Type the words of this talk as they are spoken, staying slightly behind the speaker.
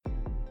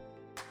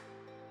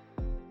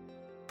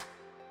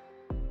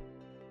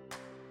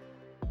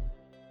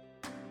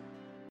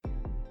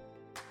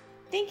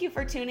Thank you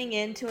for tuning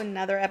in to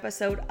another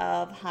episode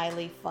of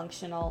Highly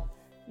Functional.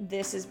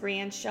 This is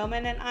Brianne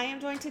Showman, and I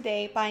am joined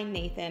today by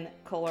Nathan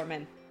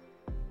Kohlerman.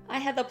 I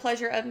had the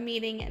pleasure of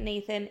meeting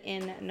Nathan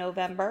in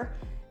November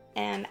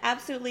and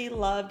absolutely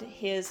loved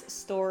his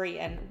story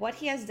and what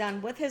he has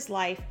done with his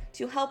life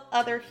to help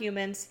other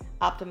humans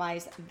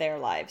optimize their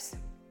lives.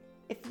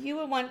 If you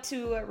would want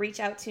to reach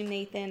out to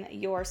Nathan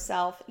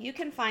yourself, you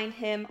can find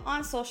him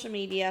on social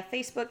media,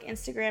 Facebook,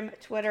 Instagram,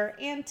 Twitter,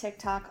 and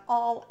TikTok,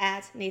 all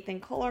at Nathan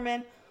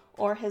Kohlerman,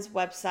 or his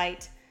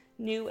website,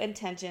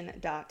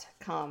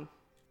 newintention.com.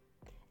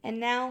 And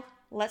now,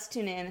 let's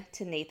tune in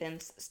to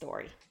Nathan's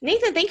story.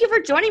 Nathan, thank you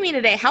for joining me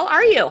today. How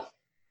are you?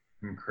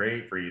 I'm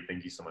great, Bree.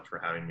 Thank you so much for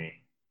having me.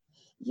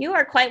 You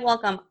are quite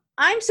welcome.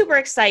 I'm super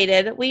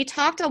excited. We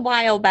talked a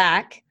while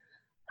back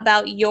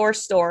about your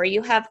story.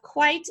 You have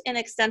quite an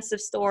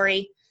extensive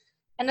story,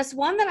 and it's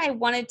one that I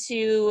wanted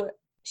to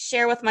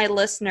share with my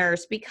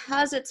listeners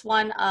because it's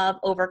one of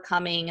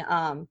overcoming.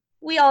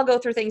 We all go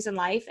through things in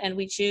life, and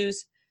we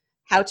choose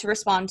how to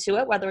respond to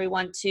it, whether we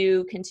want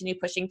to continue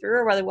pushing through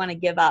or whether we want to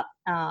give up.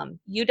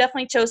 You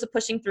definitely chose the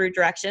pushing through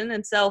direction,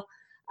 and so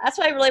that's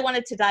what I really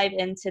wanted to dive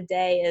in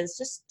today, is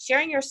just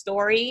sharing your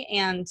story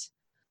and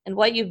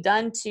what you've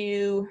done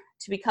to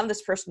become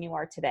this person you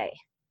are today.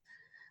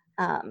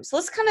 So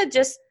let's kind of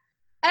just,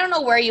 I don't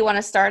know where you want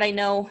to start. I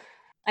know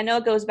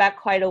it goes back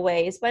quite a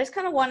ways, but I just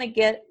kind of want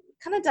to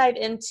dive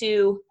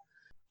into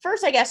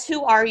first, I guess,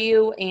 who are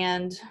you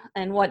and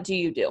what do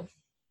you do?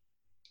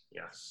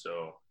 Yeah,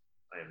 so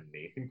I am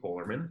Nathan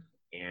Kohlerman,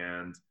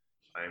 and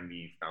I'm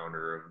the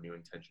founder of New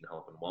Intention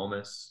Health and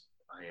Wellness.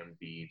 I am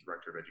the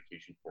Director of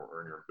Education for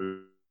Earn Your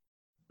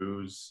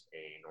Booze,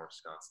 a North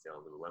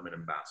Scottsdale Lululemon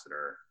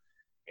ambassador,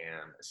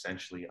 and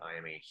essentially I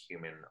am a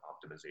human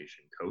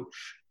optimization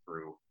coach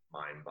through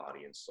mind,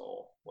 body, and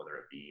soul, whether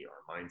it be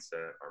our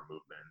mindset, our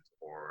movement,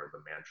 or the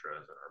mantras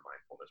and our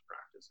mindfulness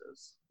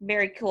practices.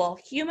 Very cool.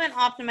 Human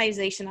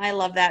optimization. I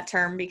love that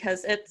term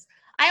because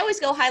I always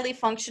go highly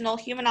functional.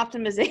 Human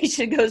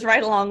optimization goes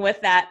right along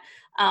with that.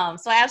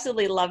 So I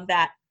absolutely love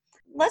that.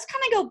 Let's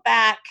kind of go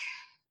back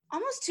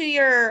almost to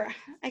your,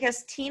 I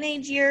guess,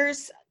 teenage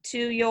years,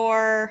 to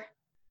your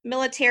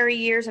military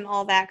years and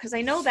all that, because I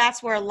know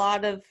that's where a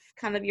lot of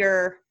kind of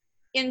your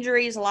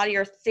injuries, a lot of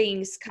your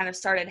things kind of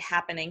started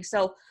happening.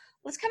 So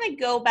let's kind of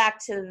go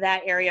back to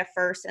that area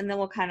first, and then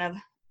we'll kind of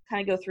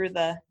go through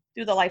the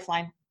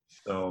lifeline.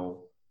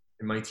 So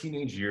in my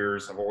teenage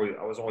years, I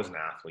was always an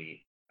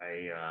athlete.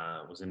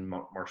 I was in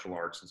martial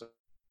arts since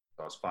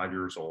I was 5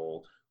 years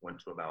old, went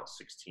to about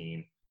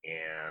 16.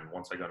 And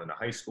once I got into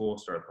high school,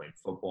 started playing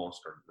football,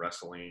 started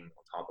wrestling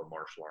on top of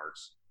martial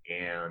arts.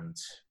 And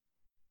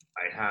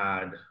I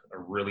had a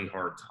really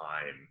hard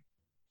time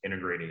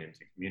integrating into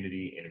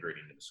community,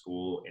 integrating into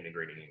school,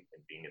 integrating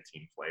and being a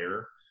team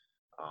player.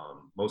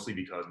 Mostly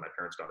because my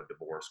parents got a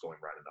divorce going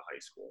right into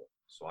high school.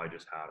 So I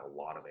just had a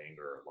lot of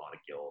anger, a lot of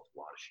guilt, a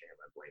lot of shame.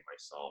 I blame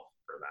myself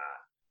for that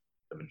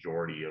the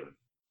majority of,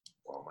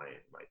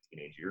 my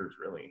teenage years,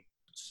 really.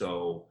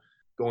 So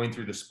going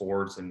through the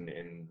sports and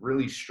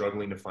really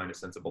struggling to find a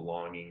sense of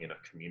belonging in a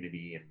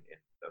community and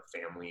a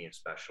family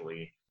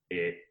especially,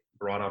 it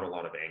brought out a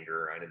lot of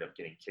anger. I ended up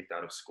getting kicked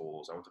out of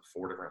schools. I went to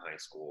 4 different high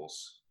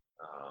schools.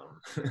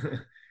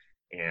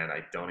 And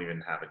I don't even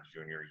have a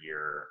junior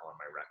year on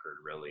my record,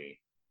 really.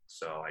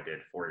 So I did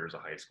 4 years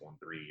of high school in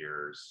 3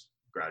 years,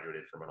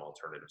 graduated from an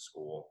alternative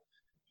school.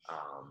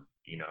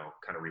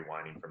 Kind of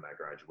rewinding from that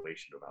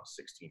graduation to about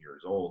 15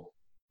 years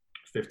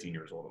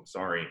old, I'm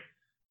sorry,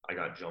 I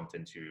got jumped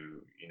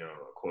into, a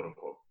quote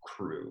unquote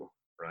crew,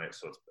 right?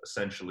 So it's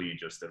essentially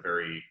just a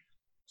very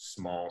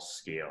small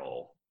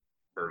scale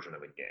version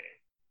of a gang.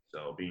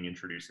 So being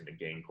introduced into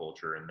gang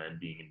culture and then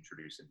being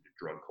introduced into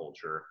drug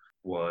culture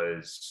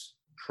was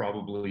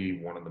probably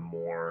one of the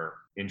more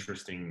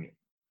interesting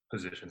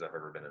positions I've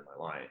ever been in my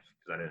life,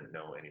 because I didn't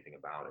know anything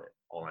about it.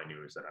 All I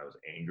knew is that I was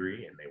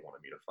angry and they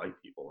wanted me to fight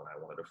people, and I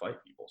wanted to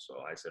fight people.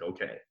 So I said,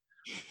 okay.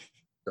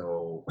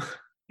 So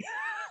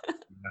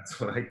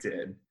that's what I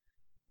did.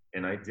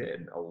 And I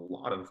did a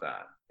lot of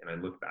that. And I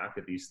look back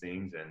at these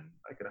things and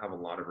I could have a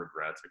lot of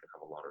regrets. I could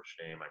have a lot of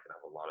shame. I could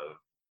have a lot of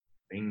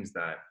things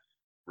that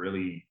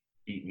really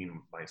beat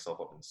myself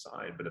up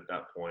inside. But at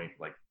that point,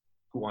 like,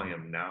 who I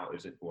am now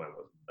isn't who I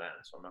was then.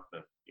 So I'm not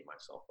going to beat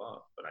myself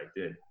up. But I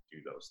did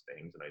do those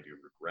things, and I do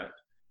regret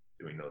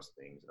doing those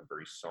things. And I'm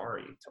very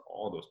sorry to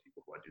all those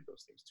people who I did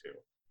those things to,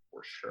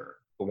 for sure.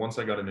 But once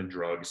I got into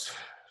drugs,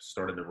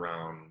 started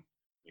around,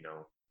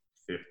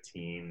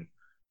 15,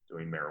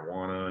 doing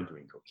marijuana,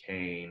 doing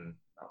cocaine.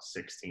 About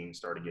 16,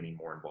 started getting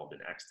more involved in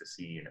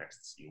ecstasy, and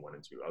ecstasy went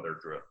into other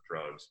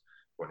drugs,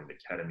 going into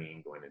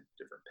ketamine, going into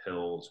different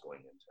pills, going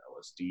into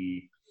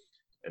LSD,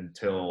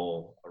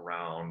 until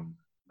around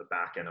the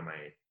back end of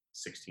my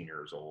 16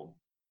 years old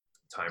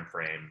time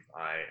frame,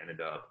 I ended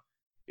up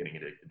getting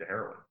addicted to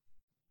heroin.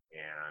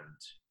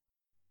 And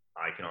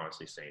I can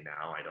honestly say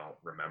now, I don't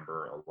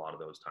remember a lot of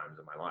those times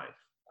in my life.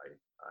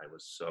 I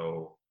was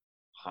so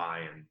high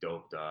and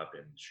doped up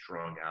and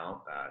strung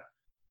out that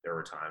There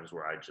were times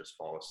where I'd just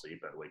fall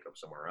asleep. I'd wake up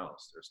somewhere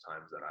else. There's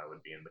times that I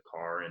would be in the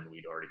car and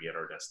we'd already be at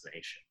our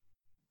destination.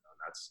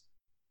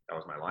 That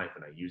was my life.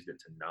 And I used it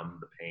to numb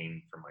the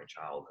pain from my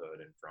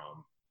childhood and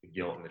from the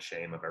guilt and the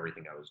shame of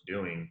everything I was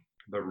doing,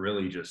 but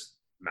really just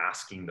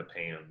masking the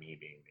pain of me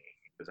being me,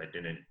 because I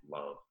didn't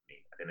love me.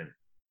 I didn't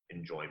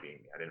enjoy being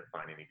me. I didn't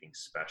find anything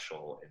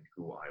special in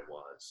who I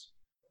was.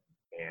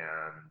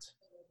 And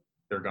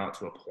there got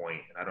to a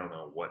point, and I don't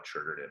know what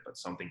triggered it, but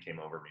something came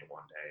over me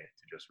one day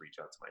to just reach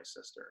out to my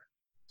sister,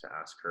 to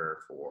ask her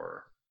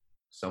for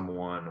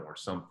someone or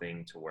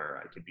something to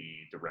where I could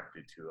be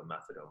directed to a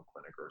methadone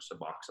clinic or a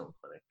Suboxone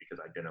clinic, because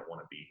I didn't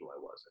want to be who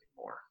I was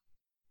anymore.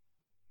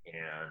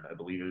 And I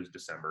believe it was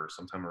December,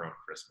 sometime around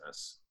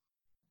Christmas.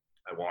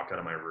 I walk out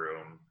of my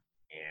room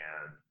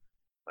and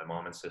my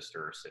mom and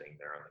sister are sitting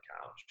there on the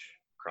couch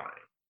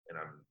crying. And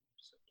I'm,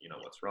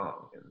 what's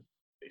wrong? And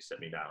they sit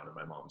me down and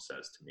my mom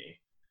says to me,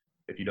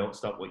 if you don't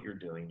stop what you're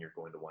doing, you're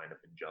going to wind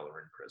up in jail or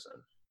in prison.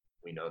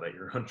 We know that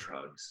you're on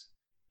drugs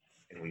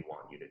and we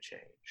want you to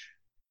change.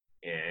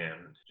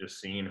 And just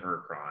seeing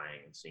her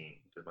crying and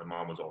because my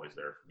mom was always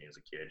there for me as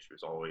a kid. She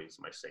was always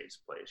my safe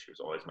place. She was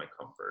always my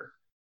comfort.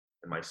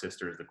 And my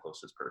sister is the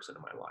closest person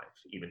in my life.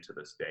 Even to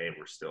this day,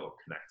 we're still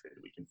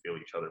connected. We can feel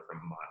each other from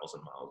miles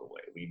and miles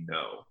away. We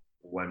know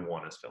when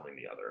one is feeling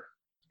the other.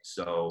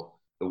 So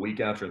the week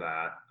after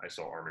that, I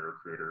saw Army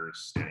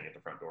recruiters standing at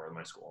the front door of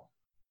my school.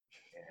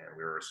 And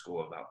we were a school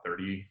of about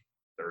 30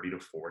 to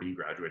 40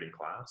 graduating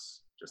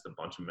class, just a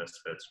bunch of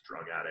misfits,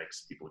 drug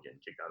addicts, people getting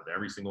kicked out of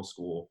every single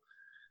school.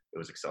 It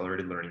was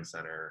Accelerated Learning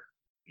Center.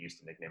 We used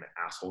to nickname it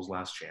Assholes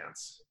Last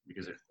Chance,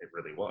 because it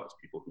really was.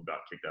 People who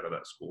got kicked out of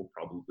that school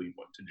probably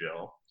went to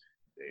jail.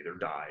 They either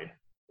died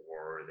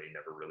or they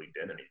never really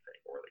did anything,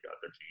 or they got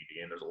their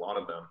GED. And there's a lot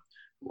of them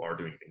who are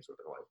doing things with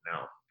their life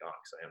now. God,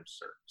 because I am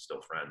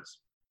still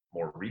friends,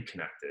 more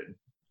reconnected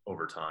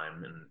over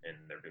time, and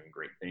they're doing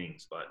great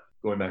things. But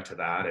going back to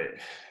that,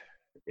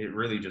 it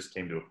really just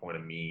came to a point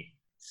of me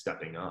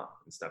stepping up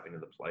and stepping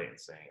into the plate and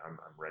saying, I'm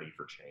ready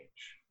for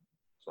change.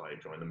 So I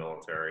joined the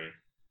military.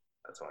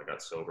 That's how I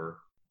got sober.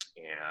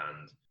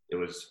 And it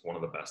was one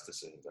of the best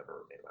decisions I've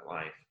ever made in my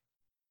life.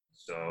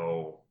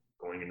 So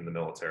going into the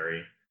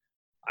military,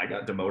 I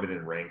got demoted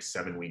in rank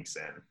 7 weeks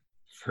in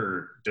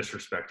for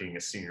disrespecting a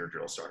senior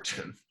drill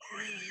sergeant.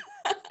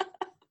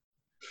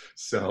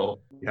 So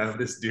you have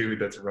this dude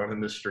that's running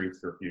the streets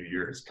for a few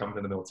years, coming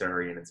to the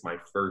military, and it's my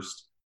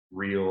first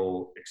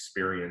real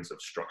experience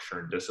of structure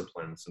and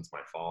discipline since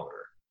my father,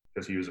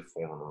 because he was a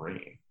former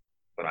Marine.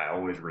 But I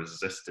always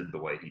resisted the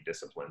way he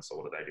disciplined. So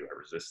what did I do? I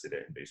resisted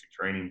it in basic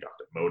training, got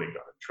demoted,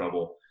 got in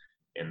trouble.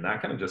 And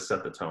that kind of just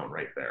set the tone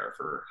right there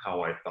for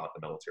how I thought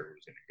the military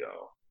was going to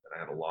go. And I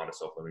had a lot of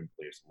self-limiting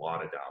beliefs, a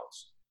lot of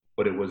doubts.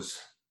 But it was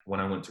when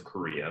I went to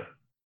Korea,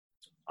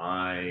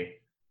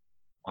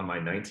 on my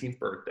 19th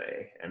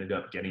birthday, ended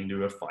up getting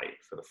into a fight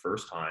for the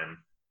first time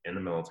in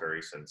the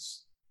military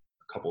since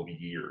a couple of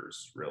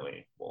years,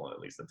 really. Well, at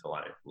least until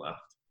I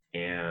left.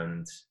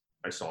 And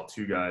I saw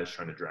two guys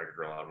trying to drag a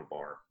girl out of a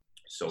bar.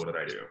 So what did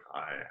I do?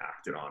 I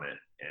acted on it,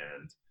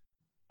 and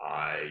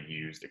I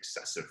used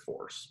excessive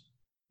force.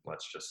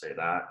 Let's just say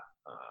that.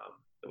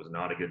 It was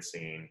not a good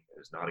scene. It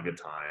was not a good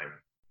time.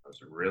 I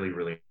was really,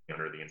 really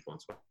under the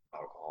influence of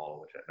alcohol,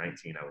 which at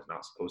 19 I was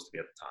not supposed to be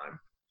at the time.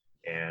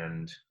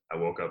 And I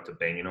woke up to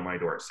banging on my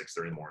door at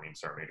 6:30 in the morning.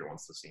 Sergeant Major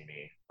wants to see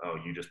me. Oh,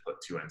 you just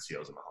put 2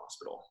 NCOs in the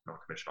hospital,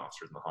 non-commissioned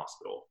officers in the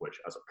hospital, which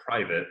as a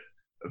private,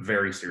 a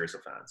very serious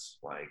offense.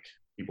 Like,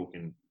 people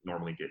can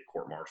normally get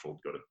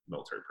court-martialed, go to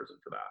military prison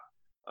for that.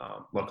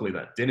 Luckily,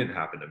 that didn't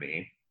happen to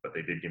me, but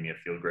they did give me a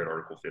field grade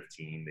Article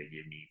 15. They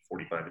gave me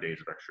 45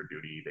 days of extra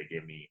duty. They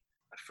gave me,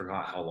 I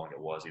forgot how long it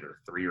was, either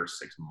 3 or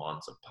 6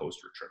 months of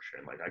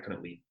post-restriction. Like, I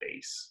couldn't leave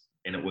base.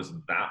 And it was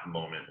that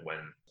moment when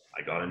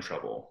I got in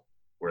trouble,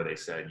 where they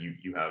said,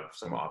 you have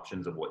some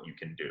options of what you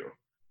can do.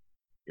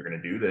 You're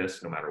going to do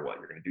this no matter what.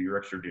 You're going to do your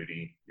extra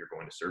duty. You're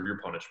going to serve your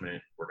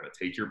punishment. We're going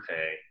to take your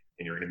pay,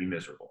 and you're going to be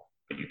miserable.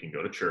 But you can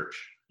go to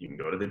church, you can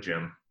go to the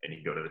gym, and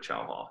you can go to the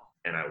chow hall.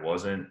 And I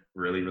wasn't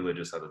really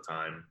religious at the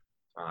time.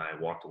 I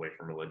walked away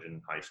from religion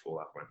in high school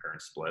after my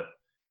parents split.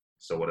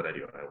 So what did I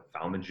do? I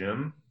found the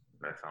gym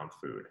and I found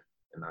food.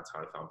 And that's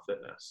how I found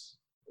fitness,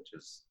 which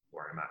is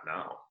where I'm at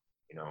now,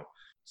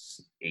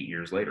 8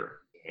 years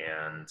later.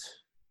 And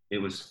it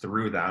was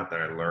through that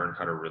I learned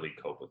how to really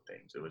cope with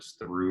things. It was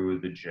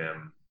through the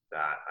gym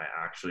that I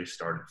actually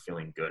started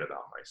feeling good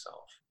about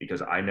myself,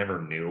 because I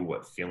never knew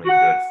what feeling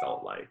good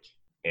felt like.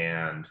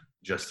 And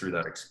just through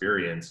that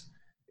experience,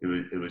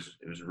 it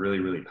was really,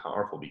 really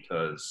powerful,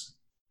 because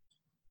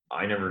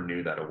I never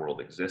knew that a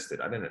world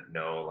existed. I didn't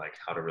know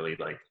how to really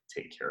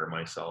take care of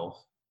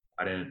myself.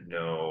 I didn't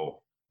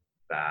know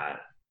that,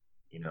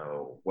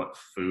 what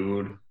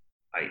food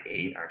I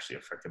ate actually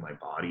affected my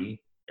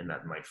body, and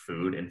that my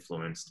food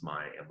influenced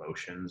my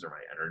emotions or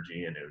my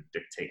energy, and it would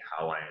dictate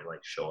how I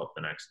show up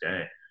the next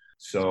day.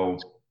 So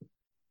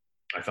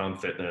I found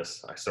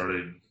fitness. I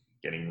started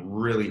getting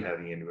really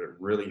heavy into it.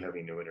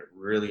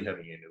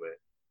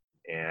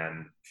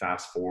 And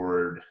fast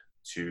forward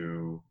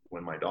to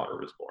when my daughter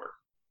was born.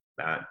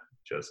 that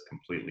just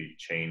completely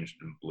changed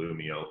and blew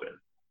me open,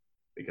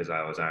 because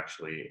I was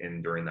actually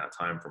during that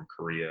time from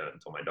Korea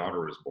until my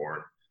daughter was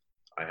born,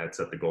 I had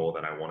set the goal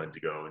that I wanted to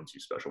go into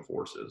special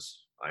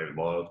forces. I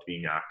loved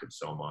being active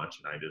so much,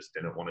 and I just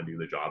didn't want to do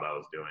the job I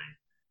was doing.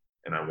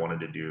 And I wanted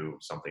to do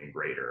something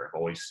greater. I've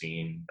always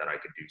seen that I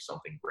could do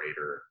something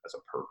greater as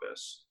a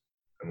purpose.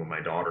 And when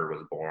my daughter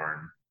was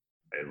born,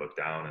 I looked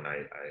down and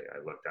I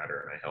looked at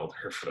her and I held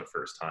her for the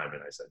first time,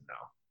 and I said, no,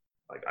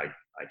 like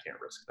I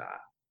can't risk that.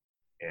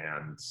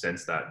 And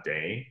since that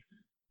day,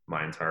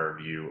 my entire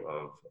view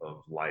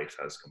of life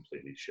has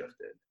completely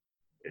shifted.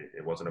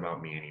 It wasn't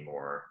about me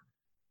anymore.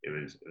 It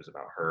was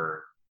about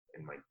her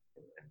and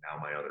now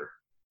my other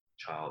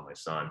child, my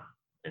son,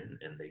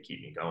 and they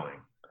keep me going.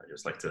 I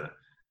just like to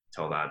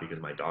tell that, because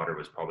my daughter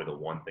was probably the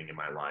one thing in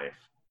my life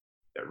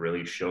that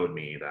really showed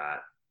me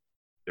that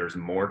there's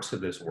more to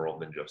this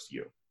world than just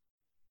you.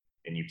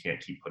 And you can't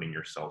keep putting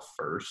yourself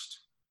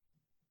first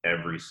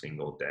every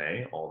single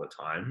day, all the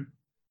time,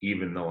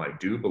 even though I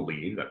do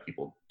believe that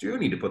people do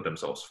need to put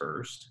themselves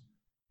first,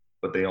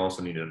 but they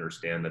also need to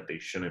understand that they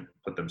shouldn't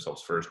put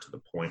themselves first to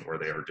the point where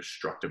they are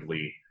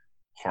destructively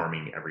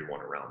harming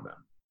everyone around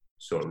them.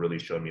 So it really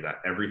showed me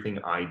that everything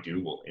I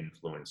do will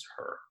influence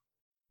her.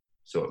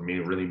 So it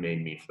really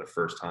made me, for the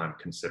first time,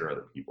 consider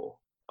other people,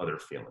 other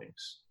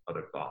feelings,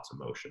 other thoughts,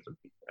 emotions, and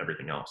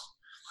everything else.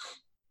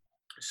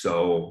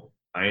 So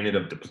I ended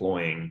up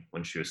deploying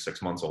when she was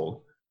 6 months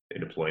old. They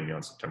deployed me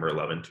on September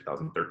 11,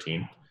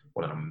 2013.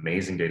 What an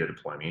amazing day to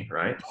deploy me,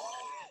 right?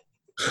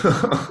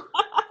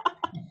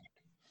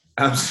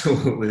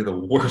 Absolutely the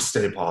worst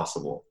day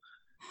possible.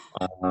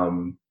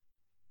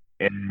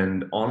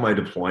 And on my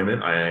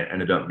deployment, I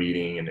ended up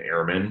meeting an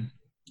airman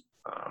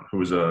who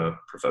was a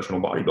professional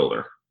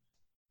bodybuilder.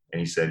 And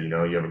he said, you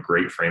have a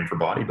great frame for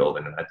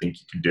bodybuilding, and I think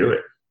you can do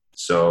it.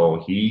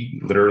 So he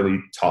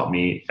literally taught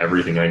me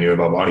everything I knew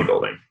about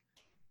bodybuilding.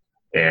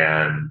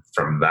 And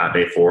from that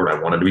day forward, I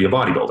wanted to be a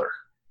bodybuilder,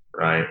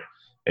 right?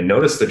 And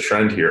notice the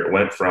trend here. It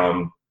went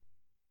from,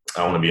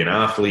 I want to be an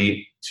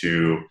athlete,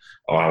 to,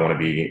 oh, I want to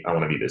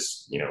be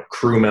this,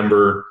 crew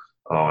member.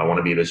 Oh, I want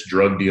to be this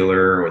drug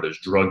dealer or this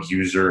drug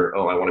user.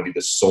 Oh, I want to be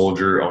this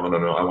soldier. Oh,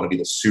 no. I want to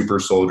be the super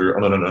soldier.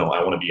 Oh, no.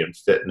 I want to be in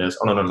fitness.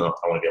 Oh, no. I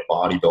want to be a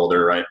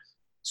bodybuilder, right?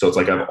 So it's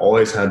like I've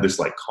always had this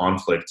like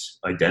conflict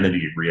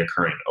identity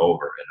reoccurring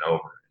over and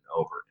over and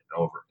over and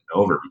over and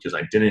over, because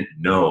I didn't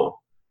know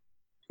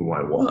who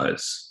I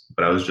was,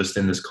 but I was just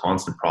in this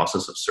constant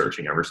process of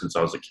searching ever since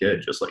I was a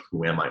kid, just like,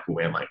 who am I,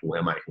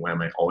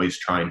 always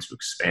trying to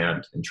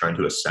expand and trying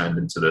to ascend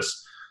into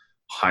this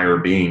higher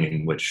being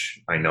in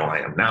which I know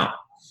I am now.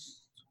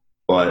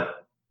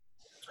 But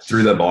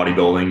through that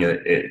bodybuilding,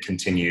 it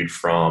continued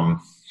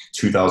from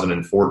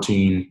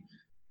 2014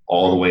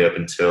 all the way up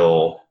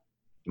until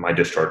my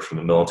discharge from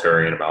the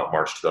military in about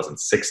March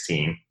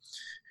 2016.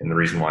 And the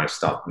reason why I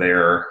stopped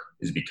there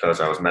is because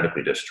I was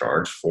medically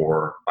discharged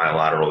for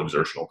bilateral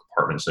exertional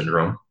compartment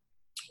syndrome,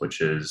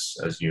 which is,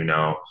 as you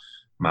know,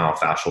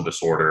 myofascial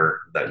disorder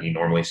that you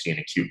normally see in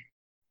acute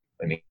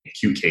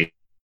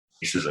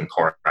cases in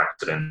car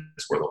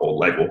accidents, where the whole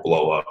leg will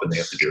blow up and they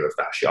have to do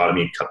a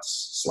fasciotomy,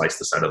 slice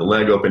the side of the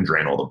leg open,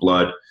 drain all the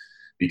blood,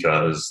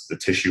 because the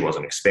tissue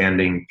wasn't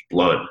expanding,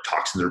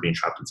 toxins are being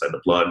trapped inside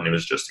the blood, and it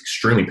was just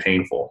extremely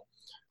painful,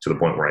 to the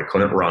point where I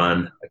couldn't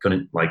run. I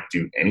couldn't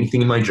do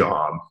anything in my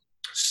job.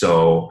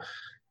 So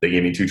they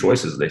gave me two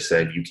choices. They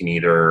said, you can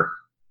either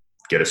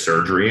get a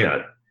surgery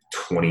at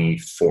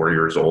 24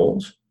 years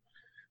old,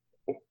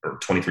 or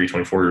 23,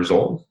 24 years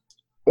old,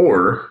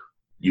 or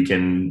you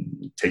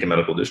can take a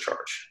medical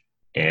discharge.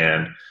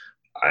 And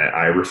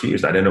I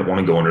refused. I didn't want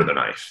to go under the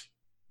knife,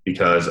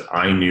 because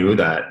I knew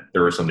that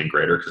there was something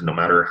greater, because no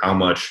matter how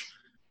much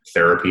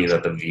therapy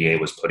that the VA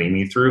was putting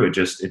me through, it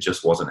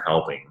just wasn't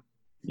helping,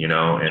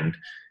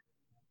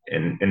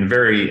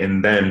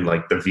 and then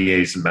like the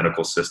VA's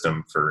medical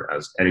system,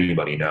 as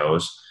anybody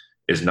knows,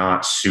 is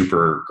not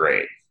super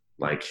great.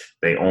 Like,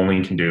 they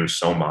only can do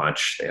so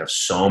much. They have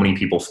so many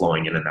people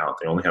flowing in and out.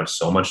 They only have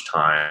so much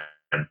time,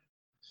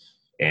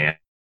 and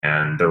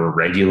they're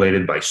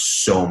regulated by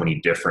so many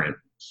different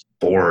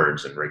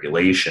boards and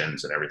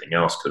regulations and everything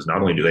else, because not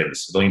only do they have the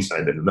civilian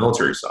side, they have the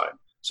military side.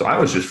 So I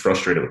was just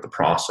frustrated with the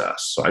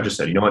process. So I just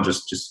said, you know what,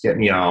 just get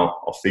me out.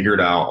 I'll figure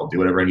it out. I'll do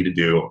whatever I need to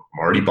do. I'm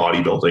already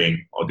bodybuilding.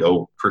 I'll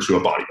go pursue a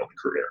bodybuilding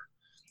career.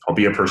 I'll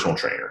be a personal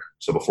trainer.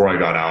 So before I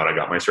got out, I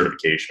got my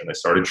certification. I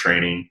started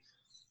training,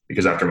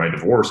 because after my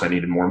divorce, I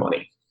needed more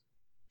money.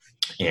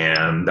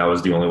 And that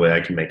was the only way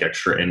I could make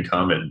extra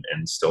income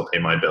and still pay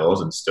my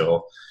bills and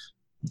still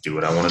do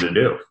what I wanted to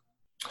do.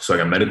 So I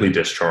got medically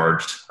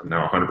discharged. I'm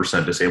now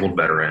 100% disabled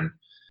veteran.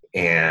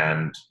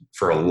 And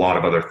for a lot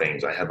of other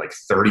things, I had like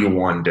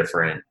 31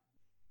 different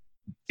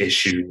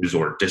issues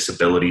or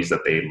disabilities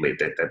that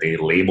they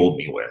labeled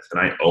me with. And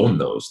I own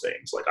those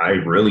things. Like, I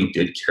really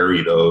did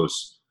carry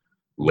those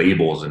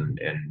labels and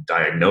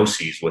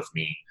diagnoses with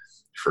me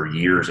for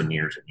years and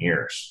years and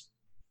years.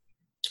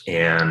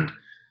 And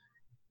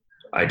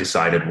I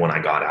decided when I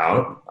got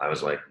out, I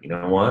was like, you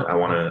know what? I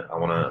want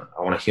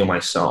to heal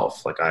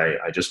myself. Like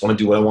I just want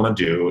to do what I want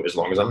to do. As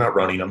long as I'm not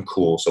running, I'm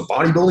cool. So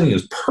bodybuilding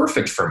is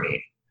perfect for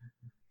me.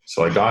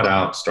 So I got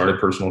out, started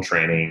personal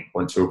training,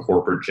 went to a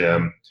corporate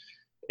gym,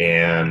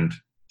 and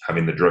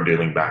having the drug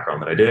dealing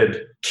background that I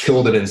did,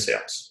 killed it in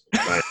sales.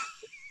 I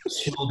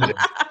killed it.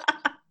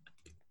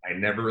 I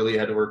never really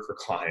had to work for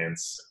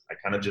clients. I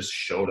kind of just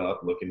showed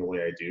up looking the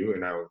way I do,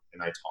 and I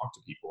talk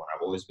to people. And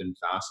I've always been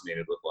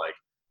fascinated with like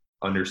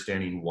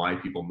understanding why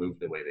people move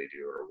the way they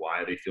do, or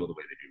why they feel the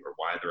way they do, or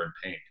why they're in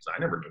pain. Because I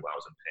never knew I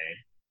was in pain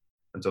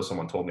until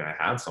someone told me I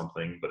had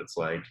something. But it's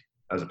like,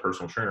 as a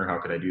personal trainer, how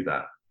could I do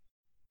that?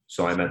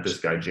 So I met this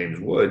guy, James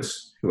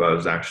Woods, who I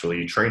was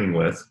actually training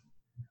with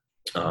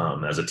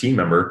as a team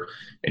member,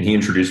 and he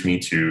introduced me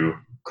to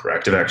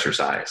corrective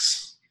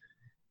exercise.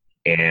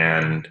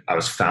 And I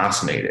was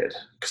fascinated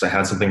because I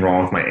had something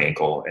wrong with my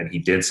ankle, and he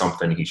did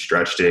something, he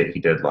stretched it,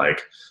 he did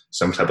like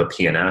some type of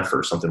PNF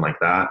or something like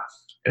that,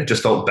 and it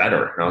just felt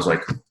better. And I was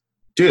like,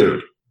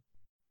 dude,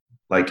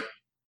 like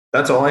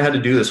that's all I had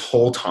to do this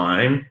whole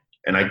time,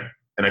 and I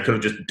could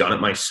have just done it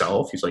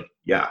myself. He's like,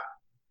 yeah.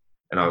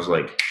 And I was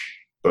like,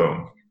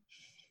 boom.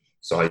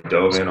 So I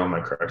dove in on my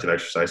corrective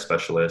exercise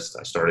specialist.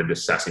 I started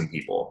assessing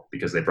people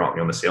because they brought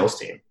me on the sales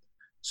team.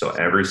 So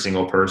every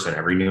single person,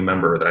 every new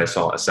member that I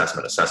saw,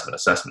 assessment.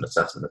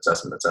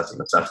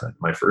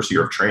 My first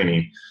year of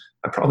training,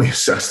 I probably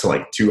assessed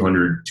like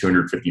 200,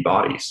 250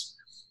 bodies.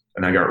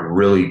 And I got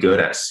really good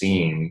at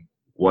seeing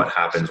what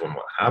happens when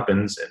what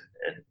happens,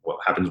 and what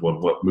happens when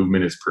what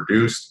movement is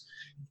produced,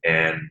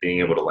 and being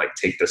able to like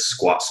take this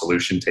squat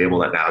solution table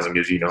that NASM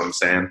gives you, you know what I'm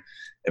saying?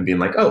 And being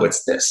like, oh,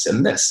 it's this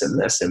and this and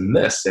this and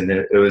this. And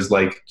it was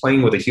like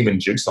playing with a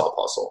human jigsaw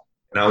puzzle.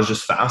 And I was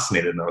just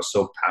fascinated, and I was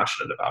so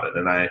passionate about it.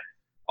 And I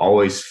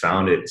always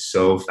found it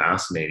so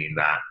fascinating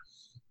that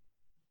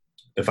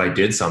if I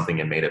did something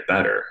and made it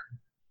better,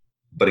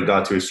 but it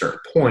got to a certain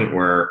point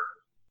where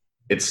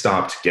it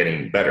stopped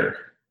getting better.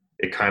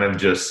 It kind of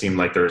just seemed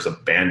like there was a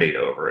Band-Aid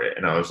over it.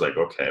 And I was like,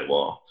 okay,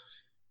 well,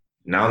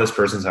 now this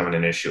person's having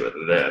an issue with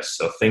this.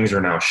 So things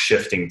are now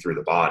shifting through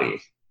the body.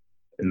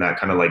 And that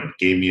kind of like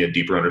gave me a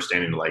deeper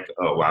understanding of like,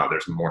 oh, wow,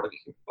 there's more to the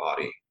human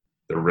body.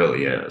 There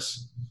really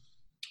is.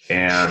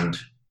 And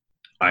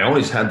I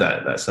always had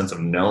that sense of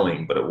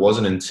knowing, but it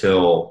wasn't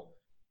until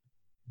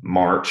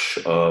March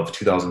of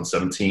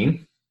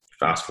 2017.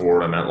 Fast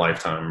forward, I'm at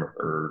Lifetime,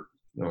 or,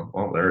 you know,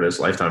 well, there it is,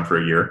 Lifetime for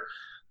a year.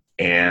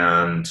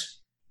 And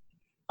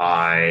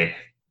I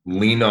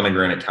leaned on a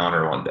granite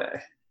counter one day,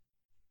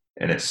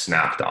 and it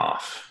snapped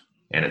off,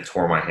 and it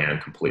tore my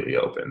hand completely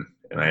open.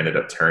 And I ended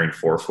up tearing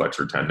 4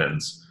 flexor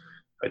tendons.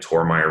 I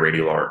tore my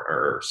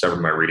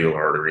severed my radial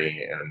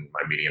artery and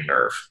my median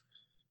nerve.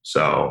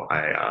 So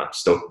I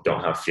still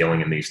don't have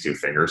feeling in these 2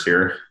 fingers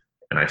here,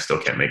 and I still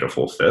can't make a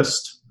full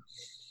fist.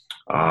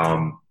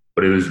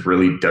 But it was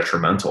really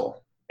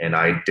detrimental, and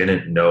I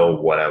didn't know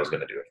what I was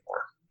going to do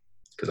anymore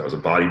because I was a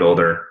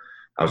bodybuilder,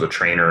 I was a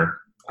trainer,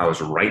 I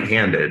was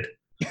right-handed.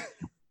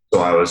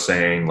 So I was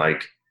saying,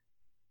 like,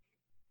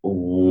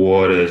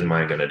 what am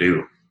I going to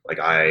do? Like,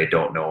 I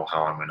don't know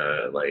how I'm going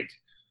to like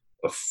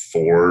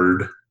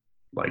afford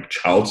like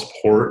child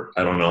support.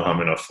 I don't know how I'm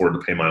going to afford to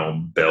pay my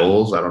own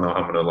bills. I don't know how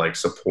I'm going to like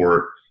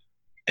support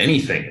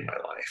anything in my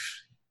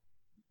life.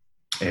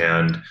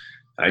 And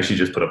I actually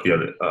just put up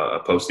a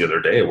post the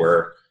other day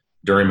where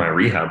during my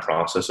rehab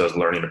process, I was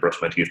learning to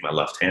brush my teeth with my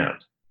left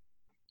hand,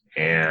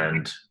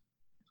 and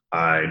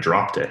I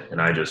dropped it,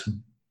 and I just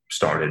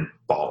started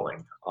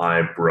bawling.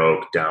 I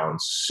broke down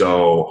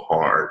so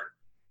hard.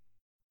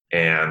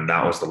 And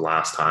that was the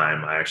last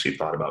time I actually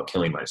thought about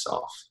killing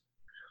myself.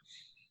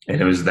 And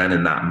it was then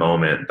in that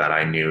moment that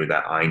I knew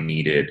that I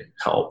needed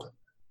help,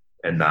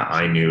 and that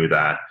I knew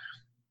that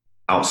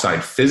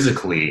outside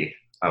physically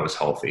I was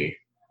healthy,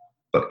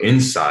 but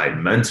inside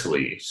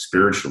mentally,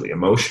 spiritually,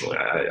 emotionally,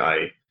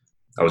 I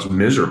was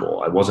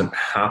miserable. I wasn't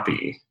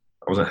happy.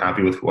 I wasn't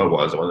happy with who I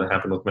was. I wasn't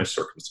happy with my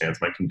circumstance,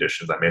 my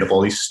conditions. I made up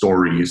all these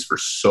stories for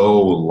so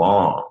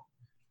long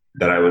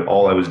that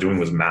all I was doing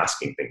was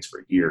masking things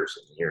for years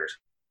and years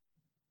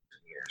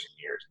and years and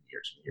years and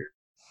years and years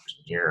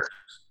and years.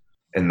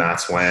 And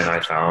that's when I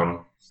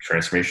found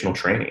transformational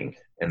training.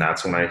 And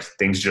that's when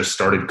things just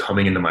started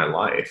coming into my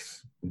life.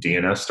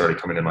 DNS started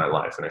coming into my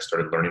life, and I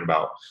started learning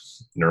about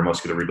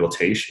neuromuscular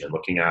rehabilitation and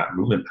looking at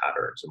movement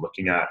patterns and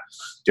looking at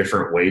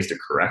different ways to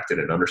correct it,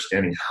 and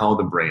understanding how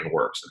the brain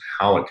works and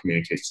how it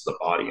communicates to the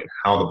body and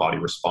how the body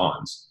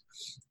responds.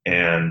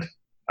 And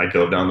I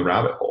dove down the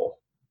rabbit hole,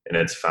 and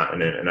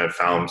I've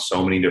found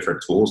so many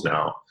different tools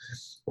now,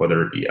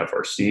 whether it be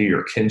FRC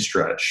or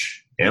Kinstretch,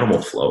 Animal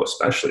Flow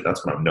especially.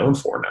 That's what I'm known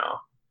for now,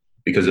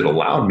 because it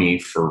allowed me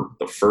for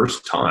the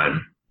first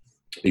time,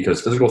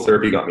 because physical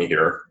therapy got me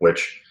here,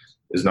 which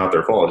is not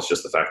their fault. It's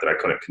just the fact that I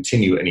couldn't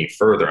continue any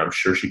further. I'm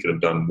sure she could have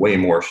done way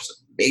more. She's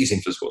an amazing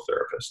physical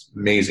therapist.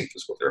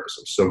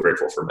 I'm so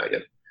grateful for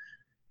Megan.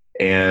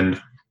 And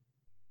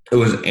it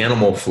was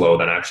Animal Flow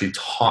that actually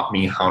taught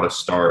me how to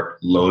start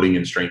loading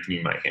and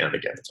strengthening my hand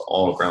again. It's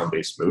all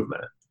ground-based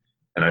movement.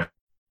 And I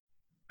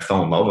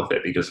fell in love with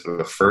it, because for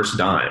the first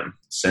time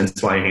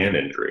since my hand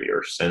injury,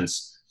 or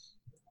since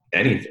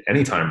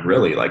any time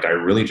really, like I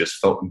really just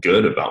felt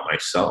good about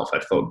myself. I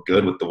felt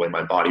good with the way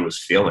my body was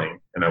feeling,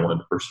 and I wanted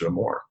to pursue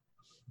more.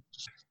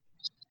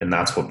 And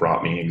that's what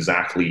brought me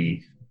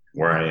exactly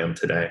where I am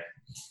today.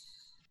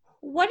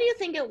 What do you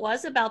think it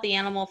was about the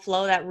animal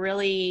flow that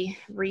really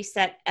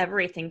reset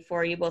everything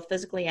for you, both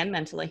physically and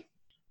mentally?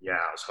 Yeah,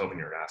 I was hoping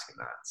you were asking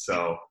that.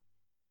 So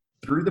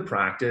through the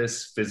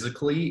practice,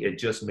 physically, it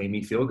just made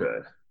me feel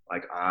good.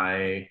 Like,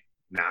 I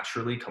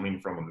naturally, coming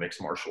from a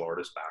mixed martial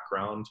artist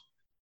background,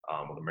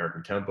 with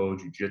American Kempo,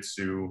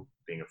 Jiu-Jitsu,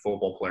 being a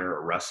football player,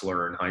 a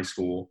wrestler in high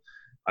school,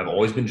 I've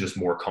always been just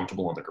more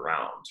comfortable on the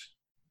ground.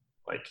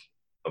 Like,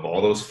 of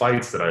all those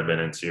fights that I've been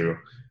into,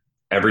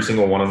 every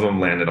single one of them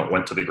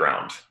went to the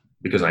ground,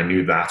 because I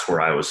knew that's where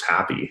I was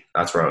happy.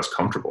 That's where I was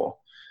comfortable.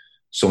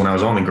 So when I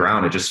was on the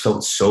ground, it just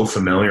felt so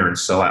familiar and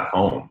so at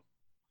home.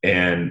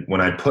 And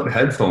when I put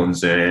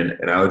headphones in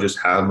and I would just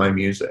have my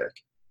music,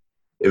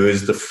 it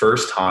was the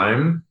first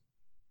time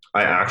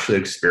I actually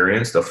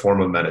experienced a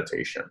form of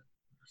meditation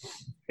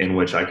in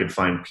which I could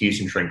find peace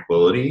and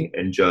tranquility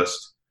and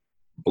just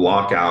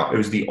block out. It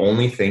was the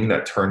only thing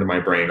that turned my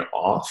brain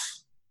off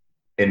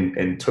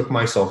and took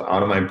myself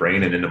out of my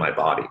brain and into my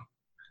body.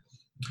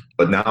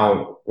 But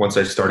now, once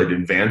I started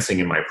advancing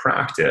in my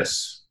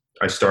practice,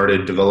 I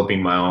started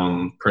developing my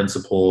own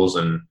principles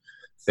and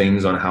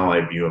things on how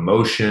I view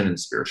emotion and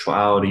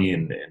spirituality,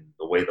 and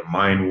the way the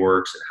mind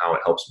works, and how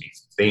it helps me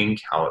think,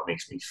 how it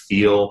makes me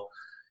feel.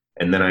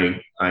 And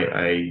then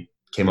I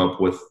came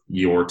up with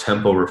your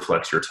tempo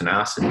reflects your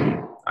tenacity.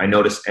 I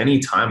noticed any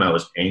time I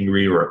was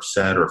angry or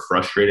upset or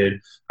frustrated,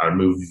 I would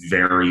move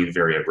very,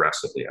 very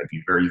aggressively. I'd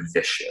be very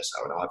vicious.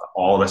 I would have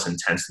all this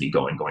intensity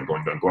going,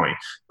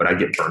 but I'd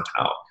get burnt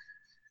out.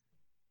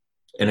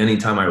 And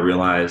anytime I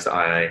realized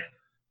I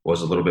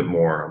was a little bit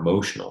more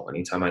emotional,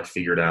 anytime I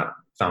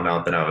found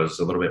out that I was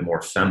a little bit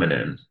more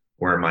feminine,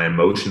 where my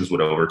emotions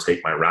would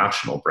overtake my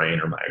rational brain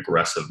or my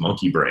aggressive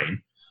monkey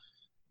brain,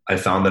 I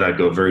found that I'd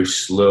go very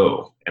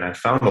slow. And I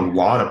found a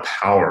lot of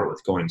power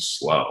with going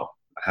slow.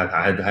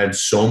 I had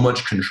so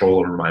much control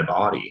over my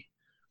body.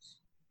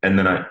 And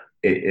then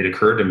it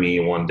occurred to me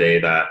one day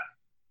that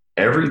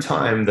every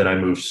time that I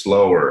move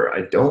slower,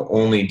 I don't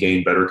only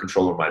gain better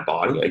control of my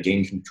body, I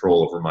gain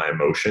control over my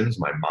emotions,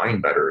 my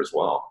mind better as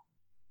well.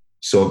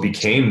 So it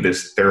became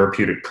this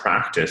therapeutic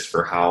practice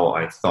for how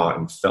I thought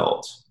and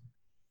felt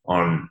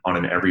on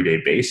an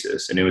everyday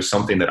basis. And it was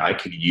something that I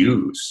could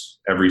use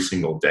every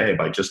single day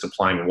by just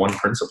applying one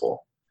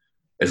principle.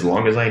 As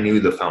long as I knew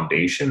the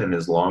foundation and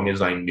as long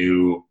as I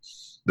knew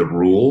the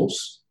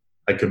rules,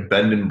 I could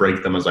bend and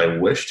break them as I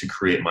wish to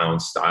create my own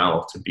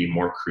style, to be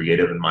more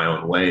creative in my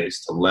own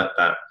ways, to let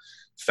that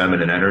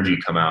feminine energy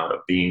come out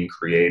of being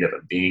creative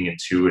and being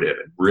intuitive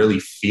and really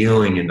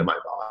feeling into my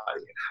body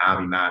and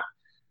having that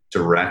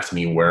direct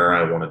me where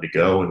I wanted to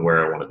go and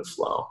where I wanted to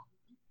flow.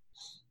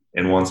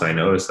 And once I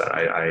noticed that,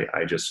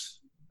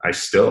 I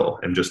still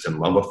am just in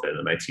love with it.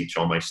 And I teach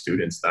all my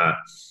students that,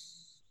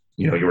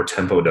 your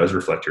tempo does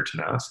reflect your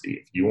tenacity.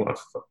 If you want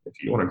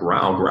to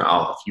growl,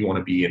 growl. If you want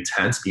to be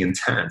intense,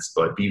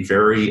 but be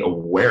very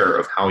aware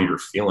of how you're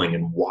feeling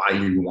and why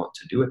you want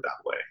to do it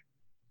that way.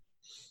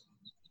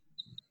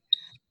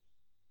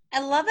 I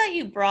love that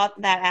you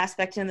brought that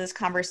aspect into this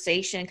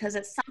conversation, because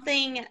it's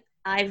something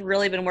I've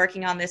really been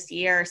working on this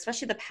year,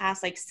 especially the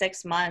past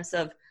 6 months,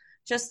 of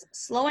just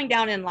slowing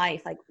down in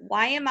life. Like,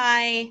 why am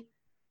I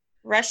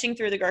rushing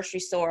through the grocery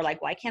store?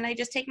 Like, why can't I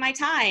just take my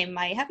time?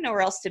 I have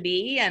nowhere else to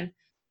be.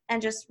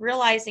 And just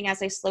realizing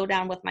as I slow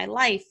down with my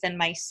life and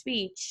my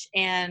speech,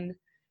 and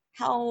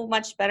how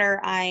much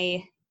better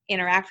I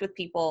interact with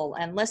people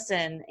and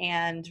listen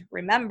and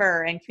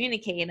remember and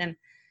communicate. And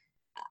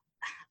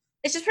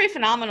it's just pretty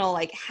phenomenal,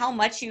 like how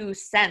much you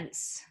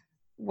sense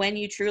when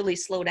you truly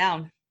slow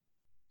down.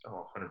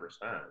 Oh, 100%.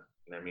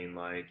 And I mean,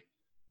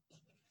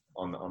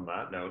 on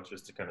that note,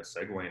 just to kind of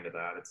segue into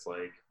that, it's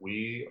like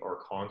we are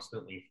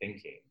constantly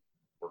thinking.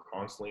 We're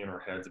constantly in our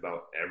heads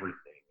about everything.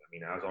 I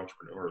mean, as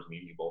entrepreneurs, me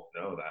and you both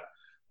know that,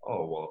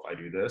 oh, well, if I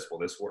do this, will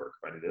this work?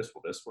 If I do this,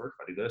 will this work?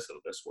 If I do this,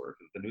 will this work?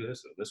 If I do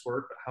this, will this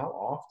work? But how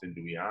often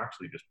do we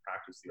actually just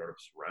practice the art of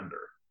surrender?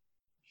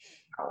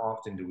 How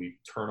often do we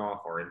turn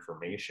off our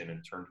information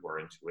and turn to our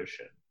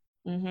intuition?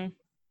 Mm-hmm.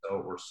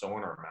 So we're so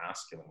in our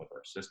masculine with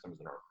our systems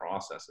and our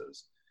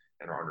processes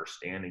and our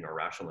understanding, our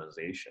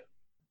rationalization.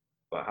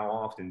 But how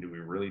often do we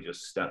really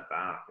just step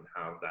back and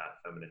have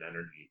that feminine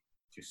energy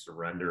to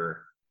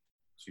surrender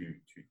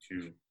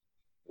to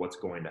what's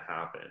going to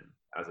happen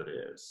as it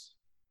is,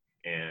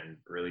 and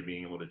really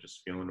being able to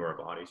just feel into our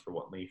bodies for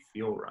what may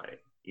feel right?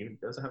 Even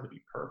it doesn't have to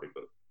be perfect,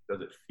 but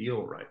does it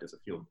feel right? Does it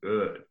feel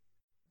good?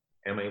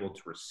 Am I able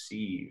to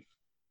receive?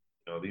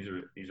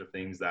 These are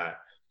things that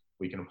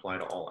we can apply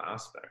to all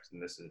aspects.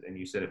 And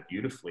you said it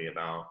beautifully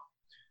about,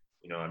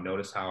 I've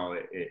noticed how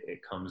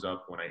it comes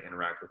up when I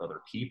interact with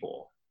other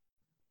people.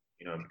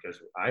 Because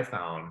I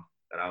found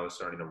that I was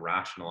starting to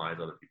rationalize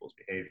other people's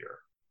behavior.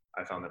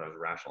 I found that I was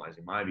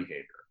rationalizing my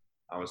behavior.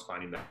 I was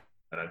finding that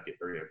I'd get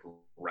very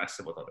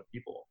aggressive with other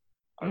people.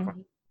 I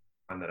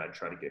find that I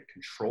try to get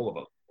control of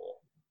other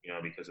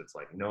people, because it's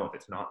like, no, if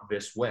it's not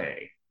this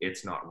way,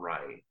 it's not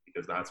right,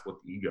 because that's what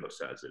the ego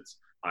says. It's,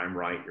 I'm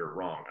right, you're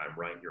wrong. I'm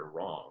right, you're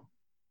wrong.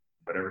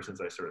 But ever since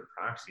I started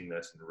practicing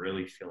this and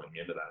really feeling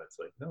into that, it's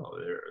like, no,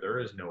 there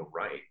is no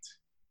right.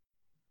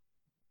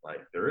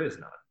 Like, there is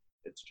none.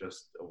 It's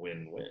just a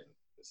win-win.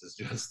 This is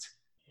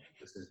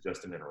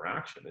just an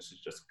interaction. This is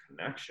just a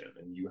connection.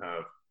 And you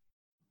have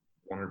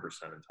 100%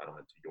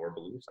 entitlement to your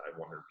beliefs. I have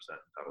 100%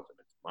 entitlement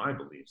to my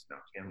beliefs. Now,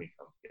 can we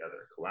come together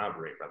and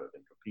collaborate rather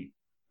than compete?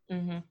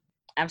 Mm-hmm.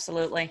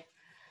 Absolutely.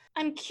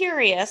 I'm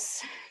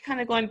curious,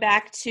 kind of going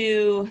back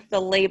to the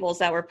labels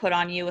that were put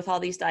on you with all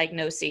these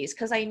diagnoses,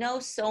 because I know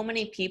so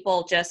many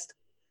people just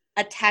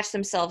attach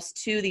themselves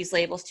to these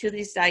labels, to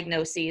these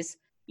diagnoses.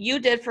 You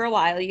did for a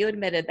while, you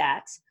admitted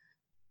that,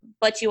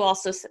 but you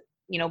also,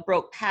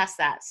 broke past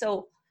that.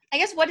 So I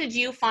guess, what did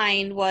you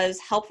find was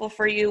helpful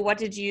for you? What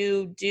did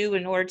you do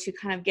in order to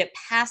kind of get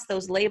past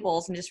those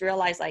labels and just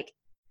realize, like,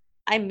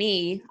 I'm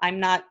me,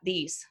 I'm not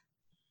these?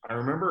 I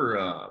remember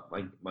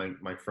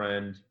my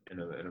friend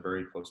and a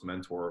very close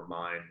mentor of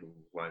mine,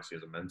 who I see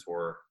as a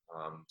mentor,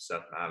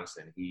 Seth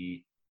Madison.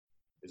 He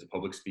is a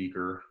public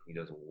speaker. He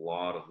does a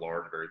lot of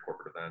large, very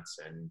corporate events,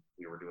 and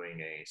we were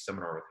doing a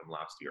seminar with him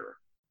last year.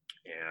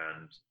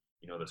 And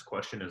this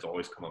question has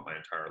always come up my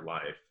entire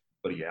life.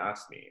 But he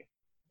asked me,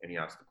 and he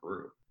asked the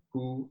group,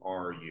 "Who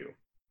are you?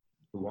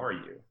 Who are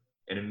you?"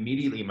 And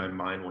immediately my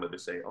mind wanted to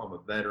say, "Oh, I'm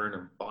a veteran,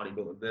 I'm a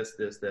bodybuilder, this,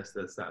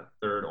 that,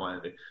 third. Oh, I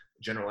have a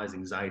generalized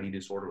anxiety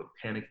disorder with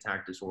panic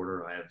attack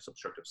disorder. I have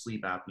obstructive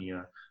sleep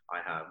apnea.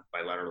 I have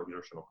bilateral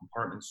urinary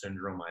compartment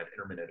syndrome. I have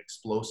intermittent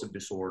explosive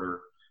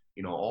disorder."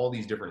 All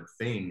these different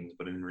things.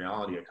 But in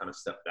reality, I kind of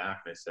stepped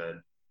back and I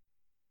said,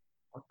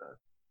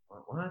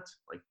 what?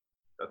 Like,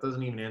 that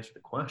doesn't even answer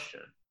the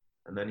question.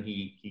 And then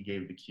he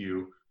gave the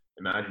cue.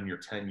 Imagine your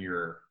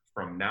 10-year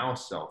from now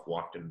self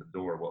walked in the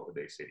door. What would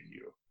they say to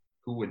you?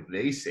 Who would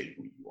they say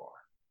who you are?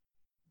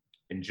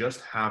 And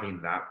just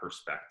having that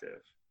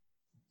perspective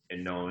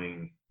and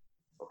knowing,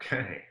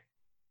 okay,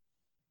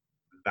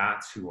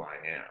 that's who I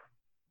am.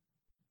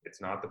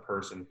 It's not the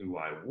person who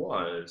I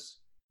was,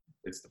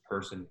 it's the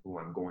person who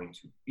I'm going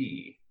to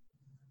be.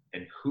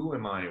 And who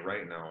am I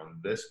right now in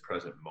this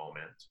present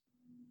moment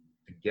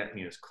to get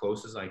me as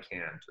close as I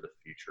can to the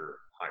future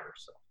higher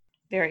self?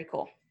 Very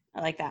cool.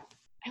 I like that.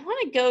 I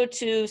want to go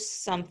to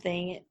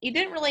something. You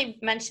didn't really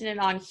mention it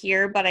on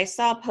here, but I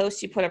saw a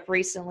post you put up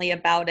recently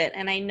about it,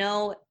 and I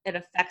know it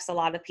affects a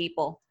lot of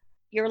people.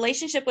 Your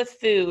relationship with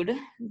food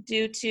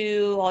due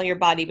to all your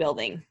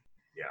bodybuilding.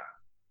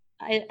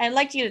 Yeah. I'd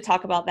like you to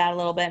talk about that a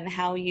little bit and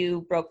how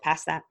you broke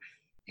past that.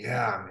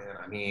 Yeah,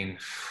 man.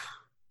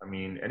 I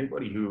mean,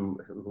 anybody who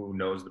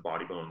knows the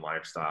bodybuilding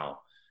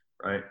lifestyle,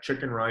 right?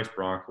 Chicken, rice,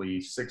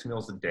 broccoli, 6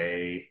 meals a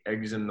day,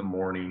 eggs in the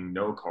morning,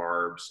 no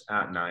carbs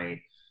at night,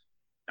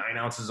 9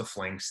 ounces of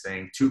flank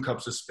steak, 2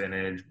 cups of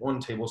spinach, 1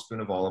 tablespoon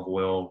of olive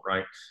oil,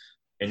 right?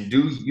 And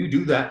you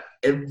do that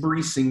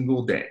every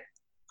single day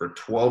for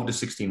 12 to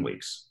 16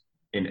 weeks.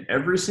 And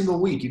every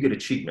single week you get a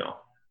cheat meal.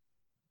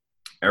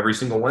 Every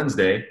single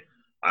Wednesday,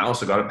 I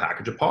also got a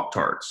package of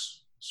Pop-Tarts.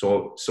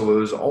 So it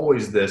was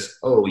always this,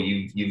 oh,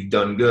 you've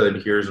done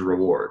good, here's a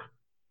reward.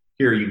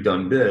 Here, you've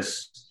done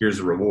this, here's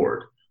a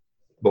reward.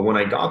 But when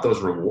I got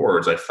those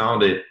rewards, I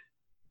found it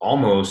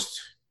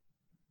almost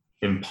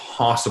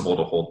impossible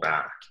to hold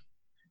back.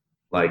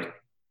 Like,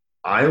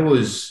 I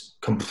was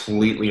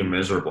completely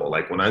miserable.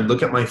 Like, when I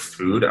look at my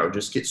food, I would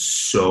just get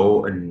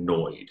so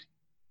annoyed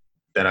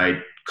that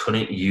I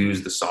couldn't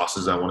use the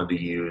sauces I wanted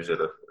to use or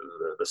the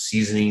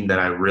seasoning that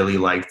I really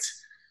liked.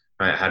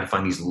 I had to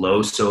find these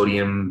low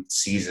sodium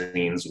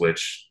seasonings,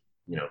 which,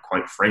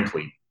 quite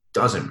frankly,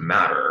 doesn't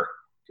matter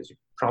because you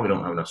probably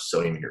don't have enough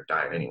sodium in your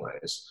diet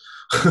anyways.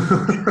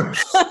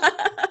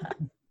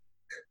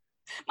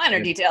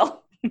 Minor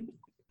detail.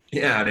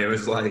 Yeah, and it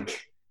was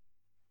like,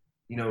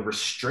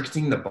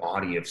 restricting the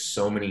body of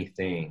so many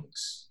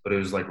things, but it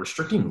was like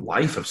restricting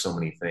life of so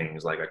many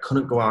things. Like, I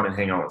couldn't go out and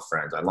hang out with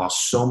friends. I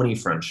lost so many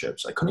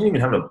friendships. I couldn't even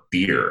have a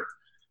beer.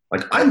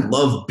 Like, I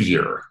love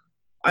beer.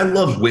 I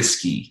love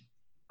whiskey.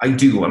 I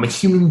do. I'm a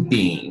human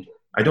being.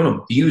 I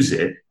don't abuse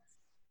it.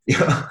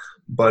 Yeah,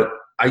 but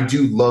I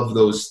do love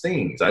those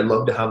things. I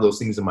love to have those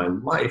things in my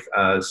life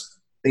as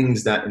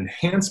things that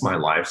enhance my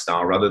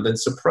lifestyle rather than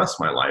suppress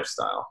my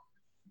lifestyle.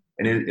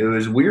 And it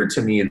was weird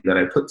to me that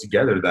I put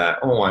together that,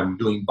 oh, I'm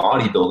doing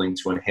bodybuilding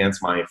to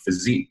enhance my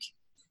physique,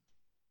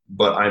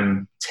 but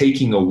I'm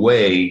taking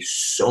away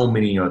so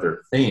many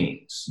other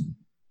things.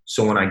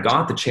 So when I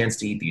got the chance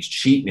to eat these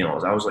cheat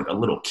meals, I was like a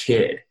little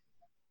kid.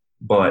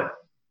 But,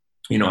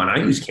 and I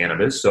use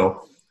cannabis,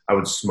 so I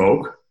would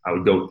smoke, I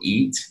would go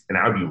eat, and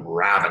I would be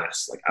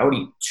ravenous. Like, I would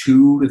eat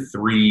 2 to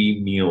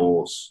 3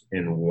 meals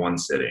in one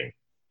sitting.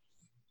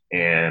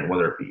 And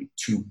whether it be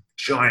 2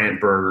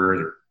 giant burgers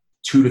or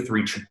 2 to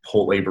 3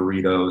 Chipotle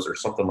burritos or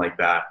something like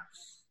that.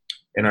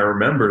 And I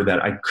remember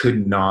that I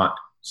could not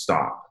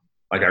stop.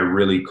 Like, I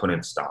really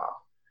couldn't stop.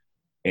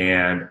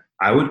 And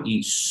I would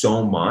eat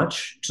so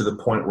much to the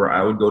point where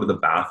I would go to the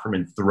bathroom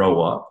and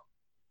throw up.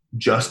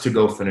 just to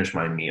go finish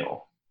my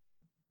meal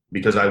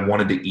because I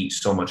wanted to eat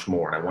so much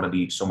more and I wanted to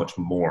eat so much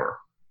more.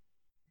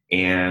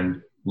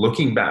 And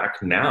looking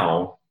back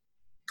now,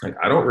 like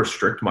I don't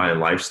restrict my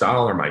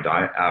lifestyle or my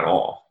diet at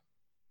all.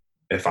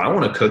 If I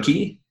want a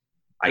cookie,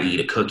 I eat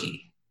a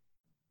cookie.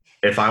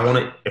 If I'm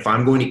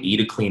going to eat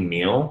a clean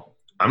meal,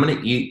 I'm going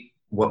to eat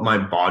what my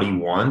body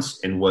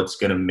wants and what's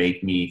going to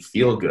make me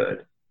feel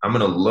good. I'm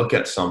going to look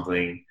at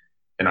something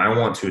and I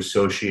want to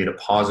associate a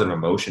positive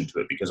emotion to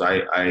it because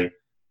I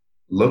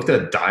looked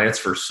at diets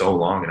for so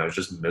long and I was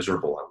just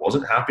miserable. I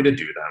wasn't happy to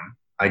do them.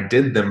 I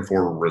did them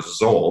for a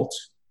result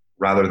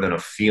rather than a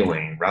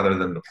feeling, rather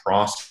than the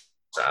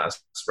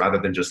process, rather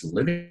than just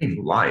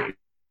living life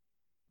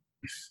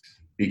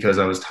because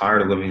I was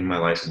tired of living my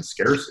life in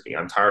scarcity.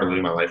 I'm tired of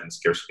living my life in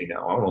scarcity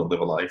now. I want to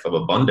live a life of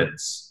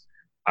abundance.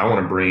 I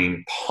want to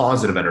bring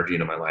positive energy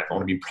into my life. I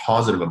want to be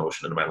positive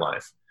emotion into my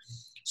life.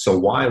 So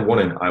why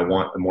wouldn't I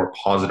want a more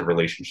positive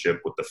relationship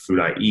with the food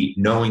I eat,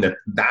 knowing that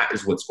that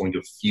is what's going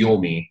to fuel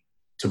me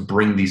to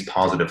bring these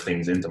positive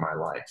things into my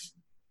life?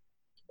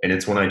 And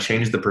it's when I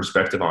change the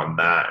perspective on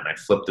that and I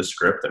flip the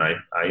script and I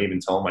even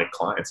tell my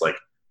clients, like,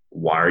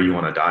 why are you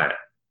on a diet?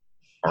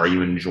 Are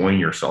you enjoying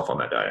yourself on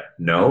that diet?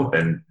 No,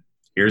 then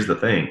here's the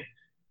thing.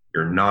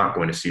 You're not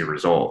going to see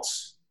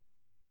results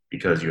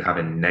because you have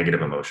a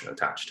negative emotion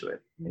attached to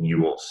it. And you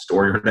will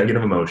store your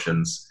negative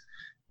emotions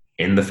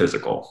in the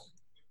physical.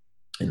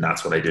 And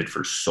that's what I did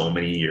for so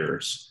many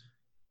years.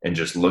 And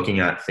just looking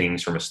at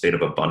things from a state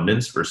of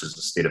abundance versus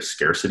a state of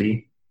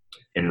scarcity,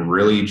 and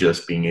really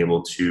just being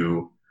able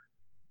to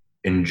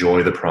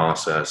enjoy the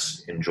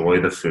process, enjoy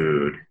the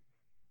food,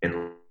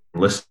 and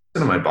listen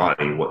to my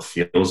body. What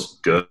feels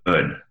good,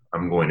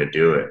 I'm going to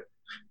do it.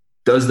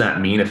 Does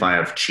that mean if I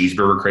have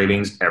cheeseburger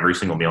cravings every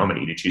single meal, I'm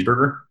going to eat a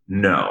cheeseburger?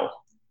 No,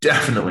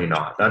 definitely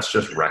not. That's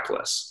just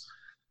reckless.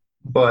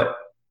 But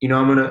I'm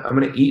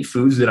gonna eat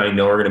foods that I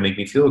know are going to make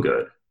me feel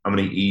good. I'm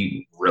going to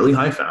eat really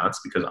high fats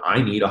because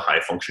I need a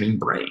high functioning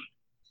brain.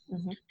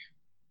 Mm-hmm.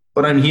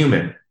 But I'm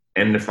human.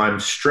 And if I'm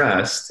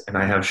stressed and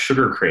I have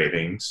sugar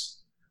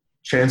cravings,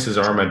 chances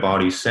are my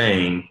body's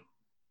saying,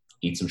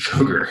 eat some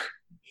sugar,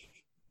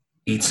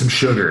 eat some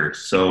sugar.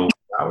 So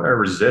how would I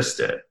resist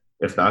it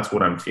if that's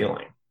what I'm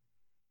feeling?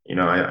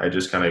 I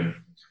just kind of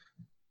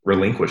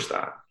relinquish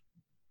that.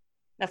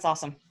 That's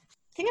awesome.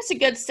 I think that's a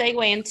good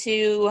segue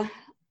into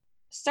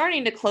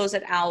starting to close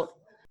it out.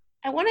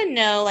 I want to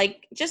know,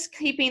 like, just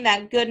keeping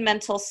that good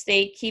mental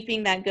state,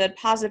 keeping that good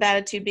positive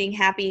attitude, being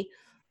happy.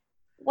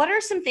 What are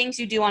some things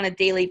you do on a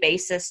daily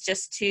basis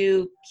just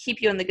to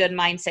keep you in the good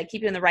mindset,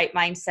 keep you in the right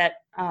mindset?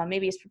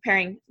 Maybe it's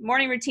preparing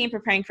morning routine,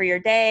 preparing for your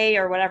day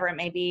or whatever it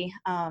may be,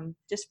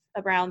 just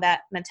around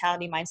that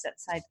mentality mindset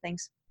side of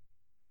things.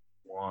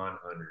 100%.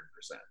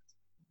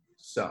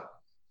 So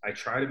I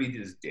try to be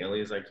as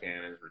daily as I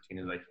can, as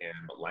routine as I can,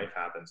 but life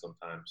happens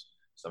sometimes.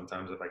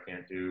 Sometimes if I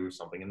can't do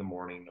something in the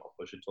morning, I'll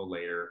push it till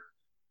later.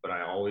 But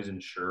I always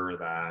ensure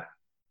that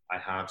I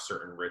have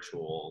certain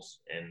rituals,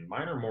 and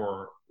mine are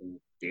more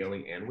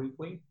daily and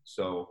weekly.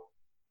 So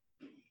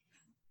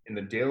in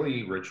the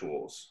daily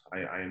rituals,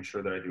 I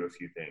ensure that I do a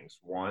few things.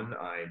 One,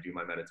 I do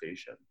my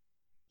meditation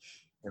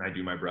and I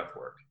do my breath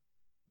work.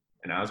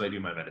 And as I do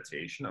my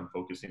meditation, I'm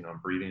focusing on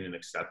breathing in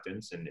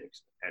acceptance and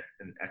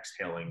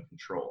exhaling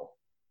control.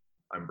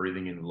 I'm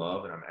breathing in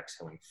love and I'm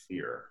exhaling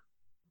fear.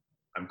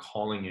 I'm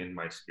calling in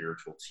my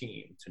spiritual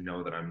team to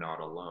know that I'm not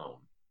alone.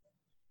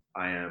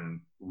 I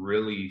am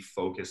really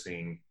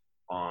focusing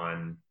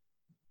on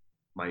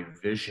my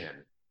vision,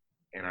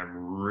 and I'm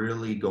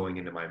really going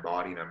into my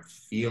body and I'm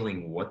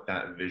feeling what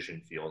that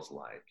vision feels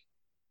like,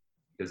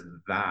 because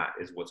that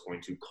is what's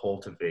going to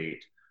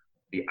cultivate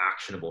the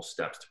actionable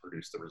steps to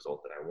produce the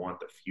result that I want,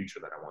 the future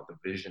that I want,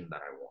 the vision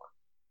that I want.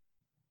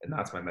 And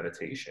that's my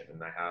meditation.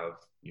 And I have,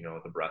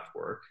 the breath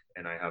work,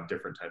 and I have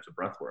different types of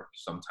breath work.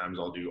 Sometimes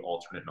I'll do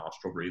alternate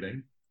nostril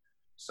breathing.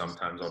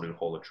 Sometimes I'll do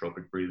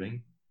holotropic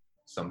breathing.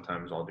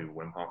 Sometimes I'll do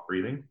Wim Hof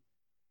breathing.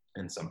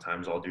 And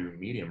sometimes I'll do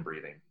medium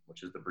breathing,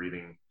 which is the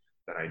breathing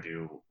that I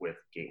do with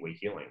Gateway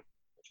Healing,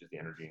 which is the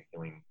energy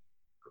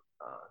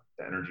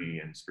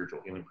and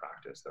spiritual healing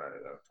practice that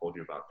I've told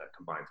you about, that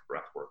combines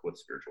breath work with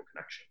spiritual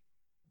connection.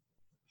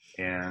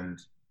 And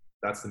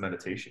that's the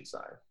meditation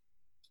side.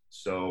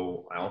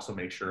 So I also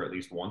make sure at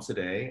least once a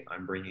day,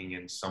 I'm bringing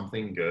in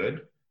something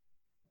good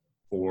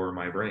for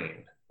my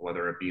brain,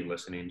 whether it be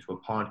listening to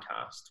a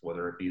podcast,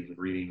 whether it be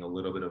reading a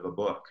little bit of a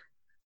book,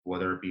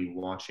 whether it be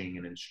watching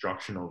an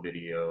instructional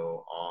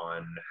video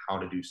on how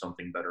to do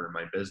something better in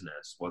my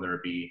business, whether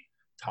it be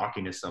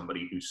talking to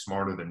somebody who's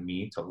smarter than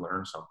me to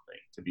learn something,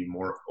 to be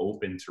more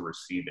open to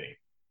receiving,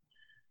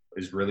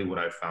 is really what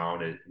I've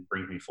found. It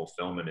brings me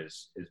fulfillment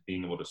is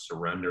being able to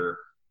surrender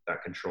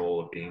that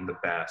control of being the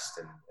best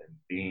and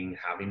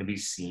having to be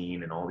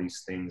seen and all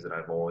these things that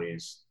I've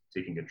always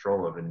taken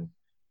control of. And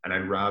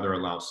I'd rather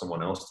allow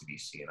someone else to be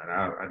seen.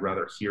 I'd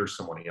rather hear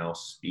someone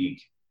else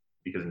speak,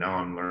 because now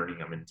I'm learning,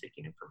 I'm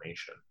intaking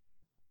information.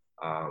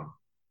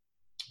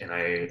 And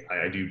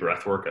I do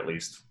breath work at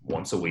least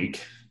once a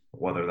week,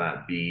 whether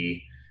that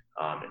be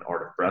an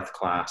art of breath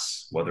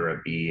class, whether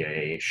it be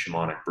a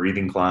shamanic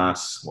breathing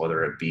class,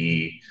 whether it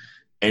be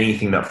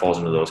anything that falls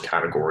into those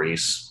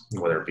categories,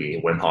 whether it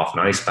be Wim Hof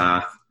and ice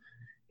bath.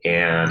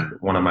 And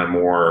one of my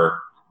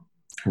more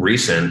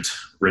recent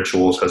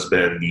rituals has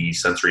been the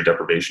sensory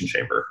deprivation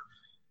chamber,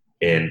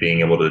 and being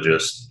able to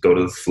just go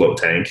to the float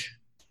tank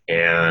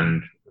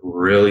and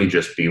really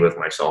just be with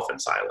myself in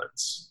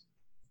silence,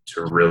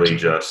 to really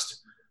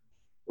just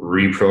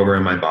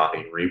reprogram my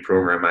body,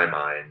 reprogram my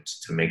mind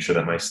to make sure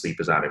that my sleep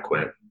is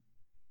adequate.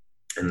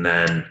 And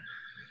then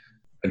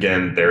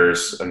again,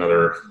 there's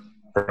another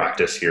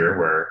practice here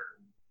where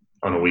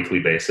on a weekly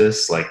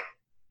basis, like,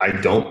 I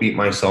don't beat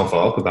myself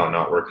up about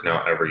not working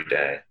out every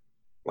day.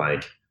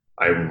 Like,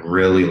 I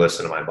really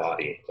listen to my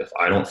body. If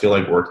I don't feel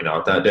like working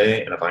out that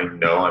day, and if I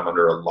know I'm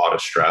under a lot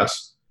of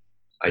stress,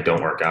 I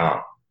don't work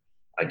out.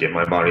 I give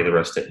my body the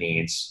rest it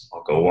needs.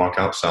 I'll go walk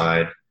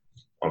outside.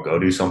 I'll go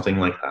do something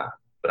like that.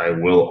 But I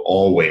will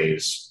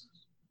always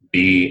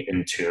be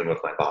in tune with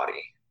my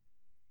body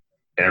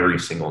every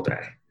single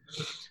day.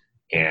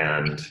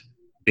 And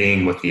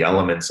being with the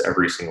elements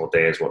every single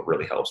day is what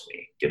really helps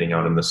me. Getting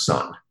out in the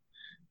sun,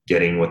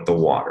 getting with the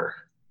water,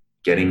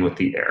 getting with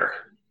the air,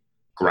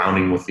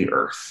 grounding with the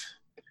earth.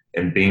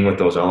 And being with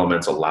those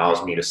elements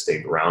allows me to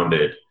stay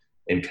grounded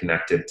and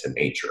connected to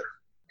nature.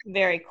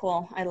 Very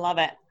cool. I love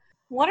it.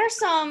 What are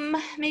some,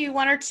 maybe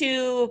one or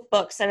two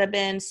books that have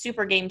been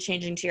super game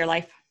changing to your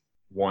life?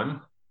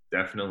 One,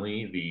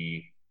 definitely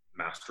The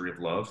Mastery of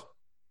Love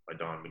by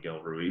Don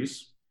Miguel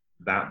Ruiz.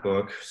 That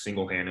book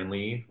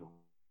single-handedly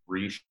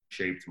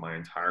reshaped my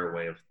entire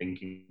way of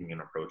thinking and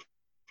approaching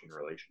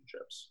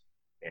relationships.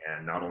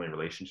 And not only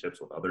relationships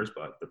with others,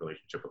 but the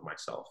relationship with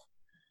myself.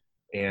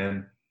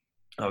 And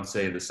I would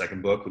say the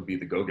second book would be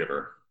The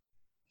Go-Giver,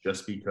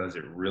 just because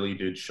it really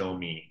did show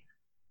me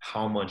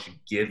how much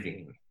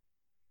giving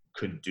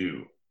could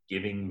do,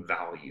 giving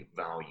value,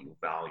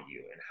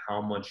 and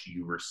how much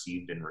you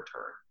received in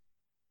return.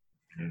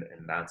 And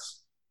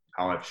that's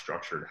how I've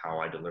structured how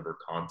I deliver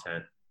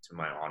content to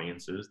my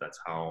audiences. That's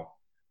how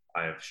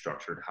I have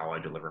structured how I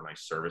deliver my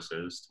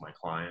services to my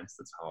clients.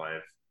 That's how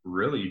I've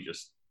really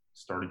just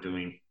started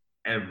doing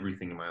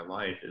everything in my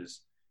life,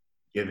 is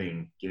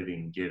giving,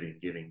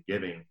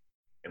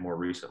 and more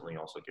recently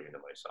also giving to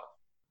myself.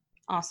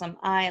 Awesome.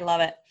 I love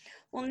it.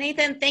 Well,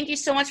 Nathan, thank you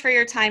so much for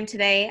your time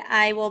today.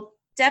 I will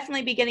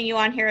definitely be getting you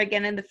on here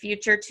again in the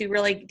future to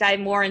really dive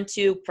more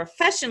into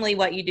professionally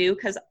what you do,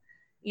 because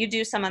you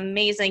do some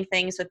amazing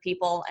things with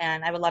people,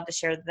 and I would love to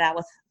share that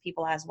with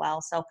people as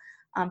well. So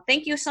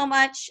thank you so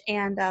much,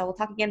 and we'll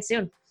talk again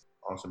soon.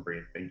 Awesome,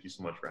 Bree. Thank you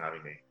so much for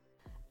having me.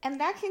 And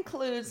that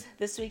concludes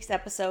this week's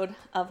episode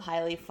of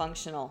Highly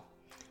Functional.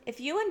 If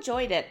you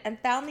enjoyed it and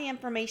found the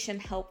information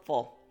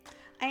helpful,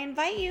 I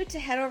invite you to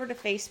head over to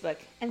Facebook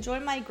and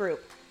join my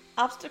group,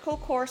 Obstacle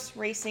Course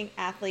Racing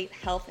Athlete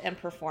Health and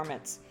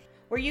Performance,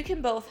 where you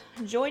can both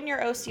join your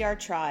OCR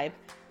tribe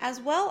as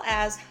well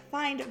as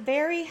find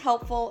very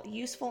helpful,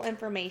 useful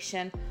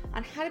information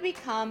on how to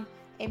become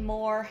a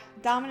more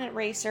dominant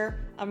racer,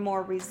 a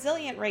more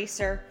resilient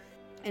racer,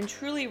 and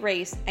truly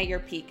race at your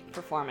peak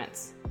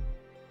performance.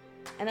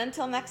 And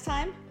until next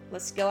time,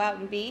 let's go out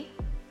and be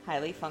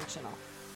highly functional.